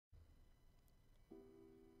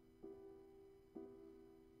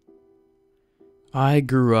I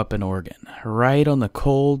grew up in Oregon, right on the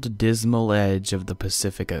cold, dismal edge of the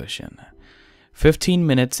Pacific Ocean. 15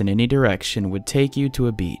 minutes in any direction would take you to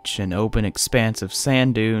a beach, an open expanse of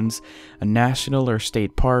sand dunes, a national or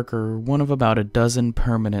state park, or one of about a dozen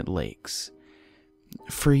permanent lakes.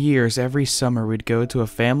 For years, every summer we'd go to a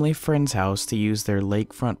family friend's house to use their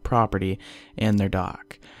lakefront property and their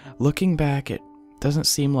dock. Looking back, it doesn't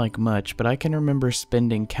seem like much, but I can remember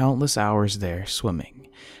spending countless hours there swimming,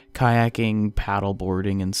 kayaking,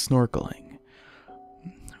 paddleboarding, and snorkeling.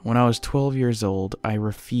 When I was 12 years old, I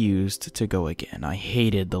refused to go again. I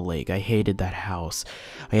hated the lake. I hated that house.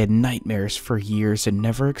 I had nightmares for years and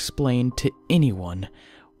never explained to anyone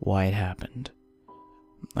why it happened.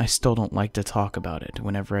 I still don't like to talk about it.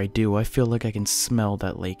 Whenever I do, I feel like I can smell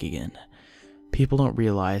that lake again. People don't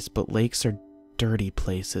realize, but lakes are dirty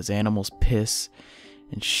places. Animals piss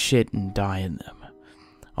and shit and die in them.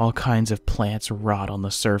 All kinds of plants rot on the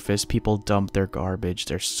surface. People dump their garbage.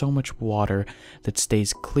 There's so much water that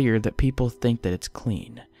stays clear that people think that it's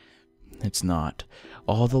clean. It's not.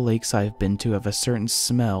 All the lakes I've been to have a certain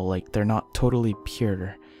smell, like they're not totally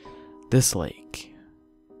pure. This lake,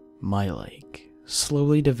 my lake,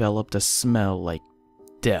 slowly developed a smell like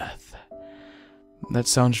death. That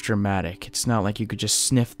sounds dramatic. It's not like you could just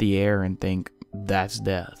sniff the air and think, that's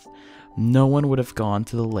death. No one would have gone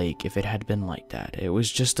to the lake if it had been like that. It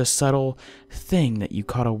was just a subtle thing that you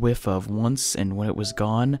caught a whiff of once, and when it was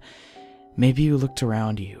gone, maybe you looked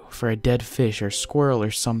around you for a dead fish or squirrel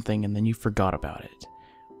or something, and then you forgot about it.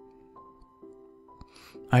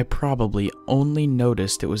 I probably only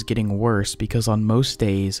noticed it was getting worse because on most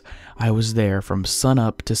days, I was there from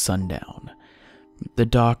sunup to sundown. The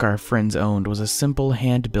dock our friends owned was a simple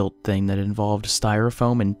hand-built thing that involved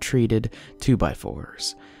styrofoam and treated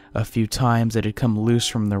 2x4s. A few times it had come loose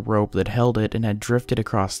from the rope that held it and had drifted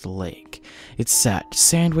across the lake. It sat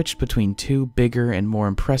sandwiched between two bigger and more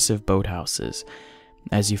impressive boathouses.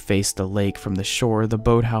 As you faced the lake from the shore, the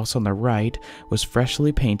boathouse on the right was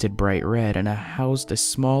freshly painted bright red and housed a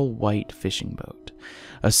small white fishing boat.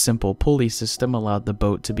 A simple pulley system allowed the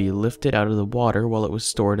boat to be lifted out of the water while it was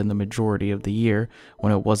stored in the majority of the year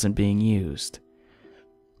when it wasn't being used.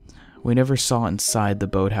 We never saw inside the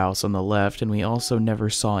boathouse on the left, and we also never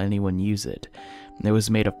saw anyone use it. It was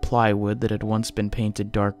made of plywood that had once been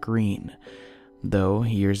painted dark green, though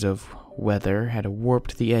years of weather had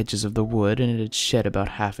warped the edges of the wood and it had shed about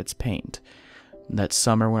half its paint. That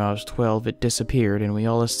summer when I was 12, it disappeared, and we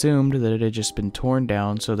all assumed that it had just been torn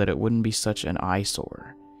down so that it wouldn't be such an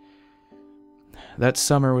eyesore. That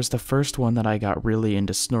summer was the first one that I got really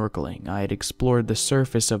into snorkeling. I had explored the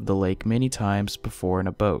surface of the lake many times before in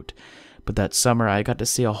a boat, but that summer I got to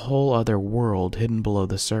see a whole other world hidden below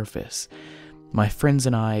the surface. My friends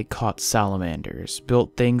and I caught salamanders,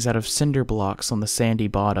 built things out of cinder blocks on the sandy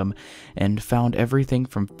bottom, and found everything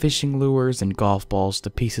from fishing lures and golf balls to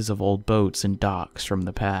pieces of old boats and docks from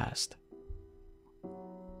the past.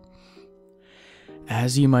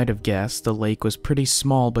 As you might have guessed, the lake was pretty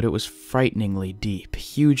small, but it was frighteningly deep.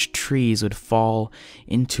 Huge trees would fall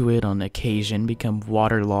into it on occasion, become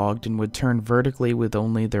waterlogged, and would turn vertically with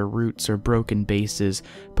only their roots or broken bases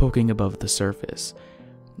poking above the surface.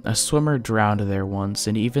 A swimmer drowned there once,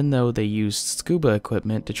 and even though they used scuba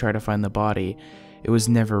equipment to try to find the body, it was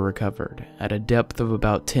never recovered. At a depth of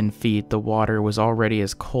about 10 feet, the water was already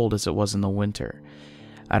as cold as it was in the winter.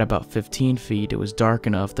 At about 15 feet, it was dark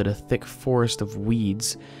enough that a thick forest of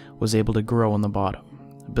weeds was able to grow on the bottom.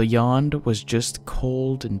 Beyond was just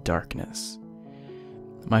cold and darkness.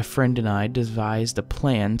 My friend and I devised a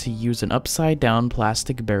plan to use an upside-down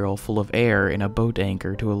plastic barrel full of air in a boat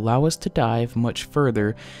anchor to allow us to dive much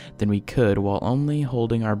further than we could while only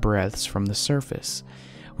holding our breaths from the surface.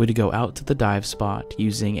 We'd go out to the dive spot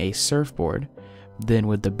using a surfboard. Then,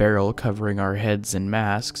 with the barrel covering our heads and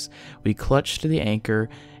masks, we clutched to the anchor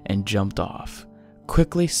and jumped off,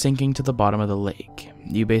 quickly sinking to the bottom of the lake.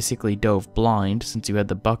 You basically dove blind since you had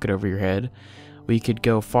the bucket over your head. We could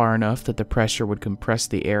go far enough that the pressure would compress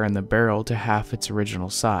the air in the barrel to half its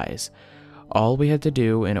original size. All we had to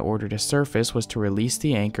do in order to surface was to release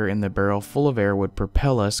the anchor, and the barrel full of air would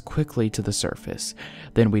propel us quickly to the surface.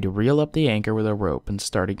 Then we'd reel up the anchor with a rope and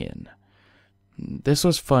start again. This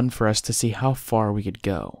was fun for us to see how far we could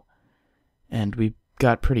go, and we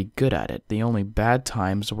got pretty good at it. The only bad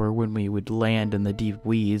times were when we would land in the deep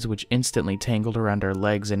weeds, which instantly tangled around our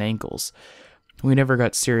legs and ankles. We never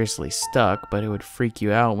got seriously stuck, but it would freak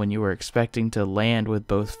you out when you were expecting to land with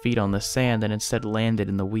both feet on the sand and instead landed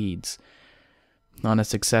in the weeds. On a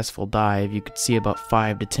successful dive, you could see about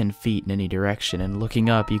 5 to 10 feet in any direction, and looking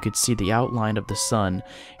up, you could see the outline of the sun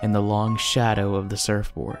and the long shadow of the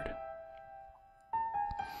surfboard.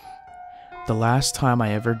 The last time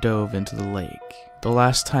I ever dove into the lake, the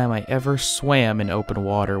last time I ever swam in open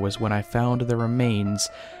water was when I found the remains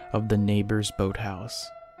of the neighbor's boathouse.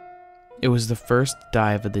 It was the first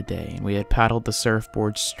dive of the day, and we had paddled the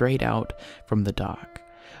surfboard straight out from the dock,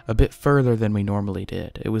 a bit further than we normally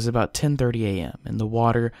did. It was about 10:30 a.m., and the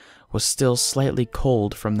water was still slightly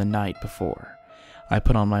cold from the night before. I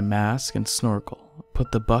put on my mask and snorkel,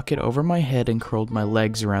 put the bucket over my head, and curled my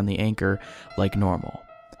legs around the anchor like normal.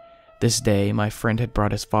 This day, my friend had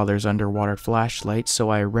brought his father's underwater flashlight, so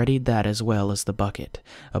I readied that as well as the bucket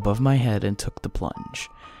above my head and took the plunge.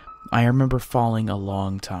 I remember falling a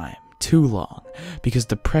long time, too long, because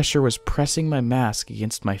the pressure was pressing my mask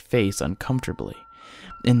against my face uncomfortably,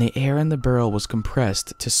 and the air in the barrel was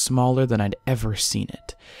compressed to smaller than I'd ever seen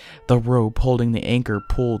it. The rope holding the anchor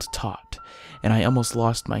pulled taut, and I almost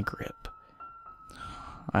lost my grip.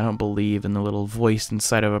 I don't believe in the little voice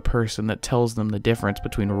inside of a person that tells them the difference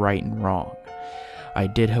between right and wrong. I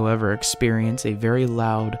did, however, experience a very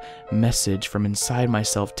loud message from inside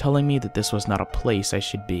myself telling me that this was not a place I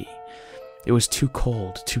should be. It was too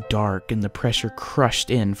cold, too dark, and the pressure crushed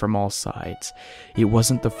in from all sides. It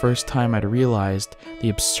wasn't the first time I'd realized the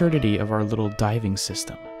absurdity of our little diving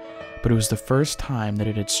system, but it was the first time that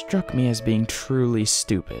it had struck me as being truly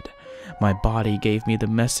stupid. My body gave me the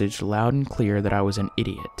message loud and clear that I was an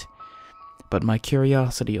idiot, but my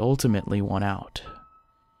curiosity ultimately won out.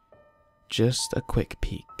 Just a quick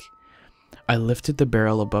peek. I lifted the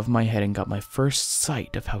barrel above my head and got my first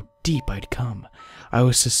sight of how deep I'd come. I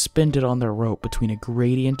was suspended on the rope between a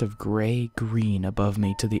gradient of gray-green above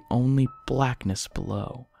me to the only blackness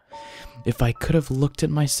below. If I could have looked at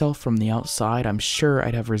myself from the outside, I'm sure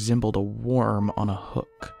I'd have resembled a worm on a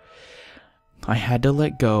hook. I had to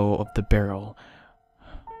let go of the barrel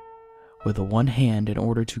with one hand in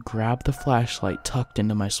order to grab the flashlight tucked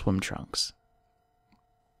into my swim trunks.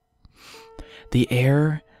 The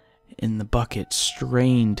air in the bucket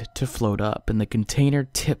strained to float up, and the container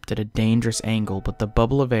tipped at a dangerous angle, but the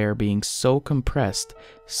bubble of air, being so compressed,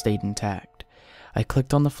 stayed intact. I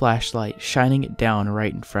clicked on the flashlight, shining it down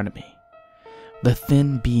right in front of me. The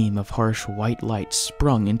thin beam of harsh white light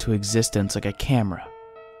sprung into existence like a camera.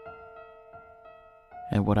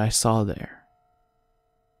 And what I saw there,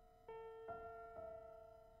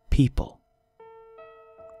 people,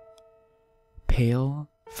 pale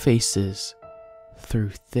faces through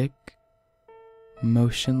thick,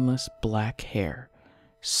 motionless black hair,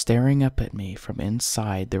 staring up at me from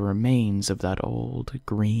inside the remains of that old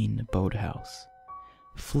green boathouse,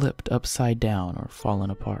 flipped upside down or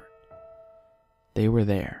fallen apart. They were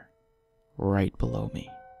there, right below me.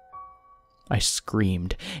 I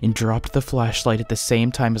screamed and dropped the flashlight at the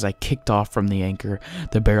same time as I kicked off from the anchor.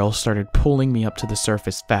 The barrel started pulling me up to the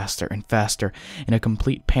surface faster and faster. In a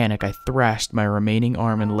complete panic, I thrashed my remaining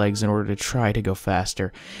arm and legs in order to try to go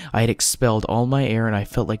faster. I had expelled all my air, and I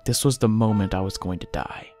felt like this was the moment I was going to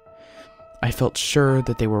die. I felt sure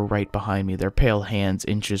that they were right behind me, their pale hands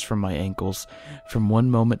inches from my ankles. From one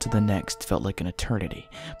moment to the next felt like an eternity.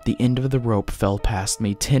 The end of the rope fell past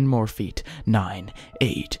me, 10 more feet, 9,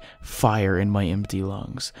 8, fire in my empty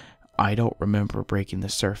lungs. I don't remember breaking the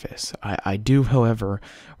surface. I do, however,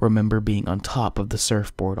 remember being on top of the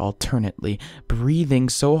surfboard alternately, breathing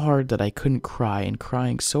so hard that I couldn't cry, and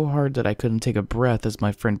crying so hard that I couldn't take a breath as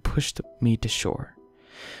my friend pushed me to shore.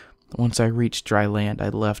 Once I reached dry land, I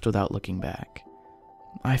left without looking back.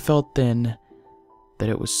 I felt then that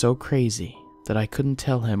it was so crazy that I couldn't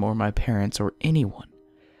tell him or my parents or anyone.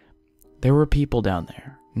 There were people down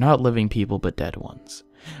there, not living people but dead ones,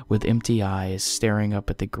 with empty eyes staring up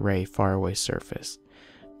at the gray, faraway surface.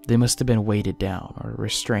 They must have been weighted down or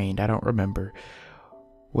restrained, I don't remember.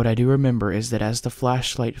 What I do remember is that as the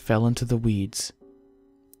flashlight fell into the weeds,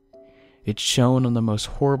 it shone on the most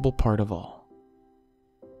horrible part of all.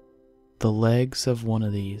 The legs of one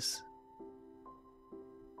of these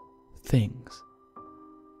things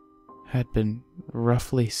had been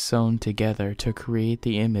roughly sewn together to create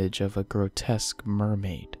the image of a grotesque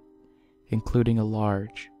mermaid, including a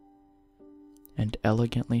large and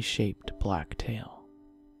elegantly shaped black tail.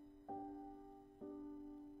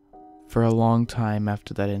 For a long time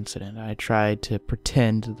after that incident, I tried to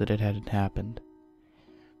pretend that it hadn't happened,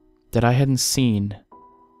 that I hadn't seen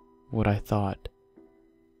what I thought.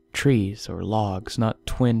 Trees or logs, not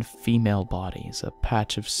twin female bodies, a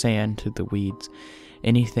patch of sand through the weeds,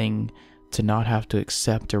 anything to not have to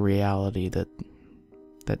accept a reality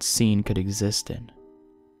that scene could exist in.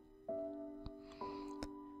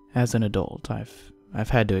 As an adult, I've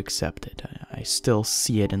had to accept it. I still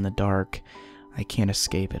see it in the dark. I can't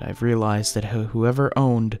escape it. I've realized that whoever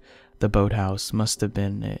owned the boathouse must have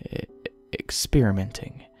been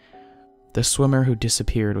experimenting. The swimmer who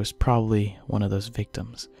disappeared was probably one of those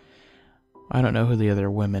victims. I don't know who the other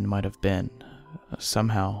women might have been.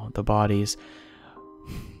 Somehow, the bodies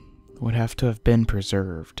would have to have been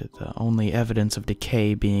preserved, the only evidence of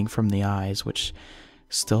decay being from the eyes, which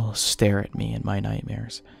still stare at me in my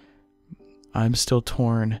nightmares. I'm still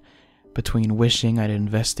torn between wishing I'd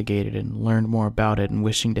investigated and learned more about it and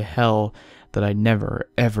wishing to hell that I'd never,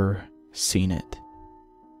 ever seen it.